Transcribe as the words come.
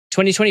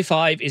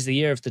2025 is the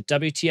year of the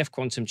WTF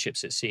quantum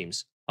chips, it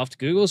seems. After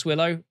Google's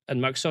Willow and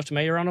Microsoft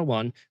Majorana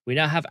 1, we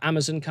now have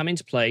Amazon come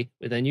into play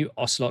with their new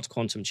Ocelot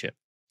quantum chip.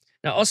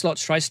 Now, Ocelot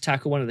tries to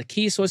tackle one of the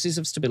key sources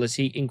of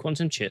stability in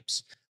quantum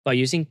chips by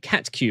using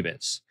cat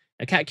qubits.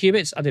 Now, cat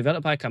qubits are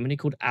developed by a company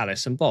called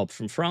Alice and Bob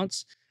from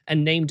France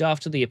and named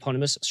after the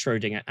eponymous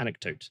Schrödinger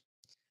anecdote.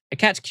 A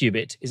cat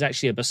qubit is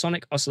actually a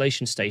bosonic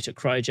oscillation state at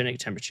cryogenic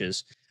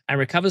temperatures and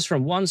recovers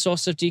from one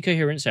source of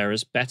decoherence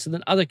errors better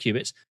than other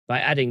qubits by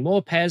adding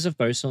more pairs of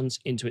bosons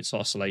into its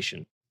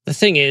oscillation. The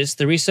thing is,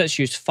 the research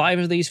used 5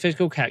 of these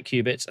physical cat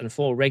qubits and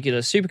 4 regular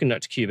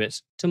superconductor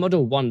qubits to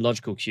model one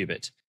logical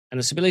qubit, and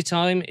the stability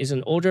time is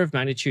an order of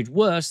magnitude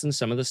worse than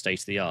some of the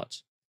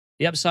state-of-the-art.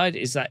 The upside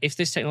is that if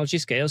this technology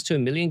scales to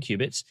 1 million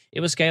qubits, it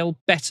will scale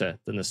better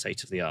than the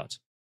state-of-the-art.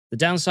 The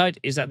downside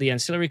is that the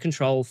ancillary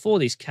control for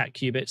these cat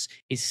qubits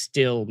is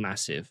still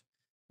massive.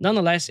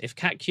 Nonetheless, if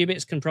cat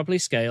qubits can properly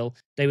scale,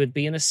 they would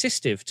be an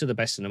assistive to the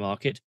best in the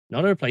market,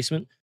 not a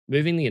replacement,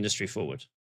 moving the industry forward.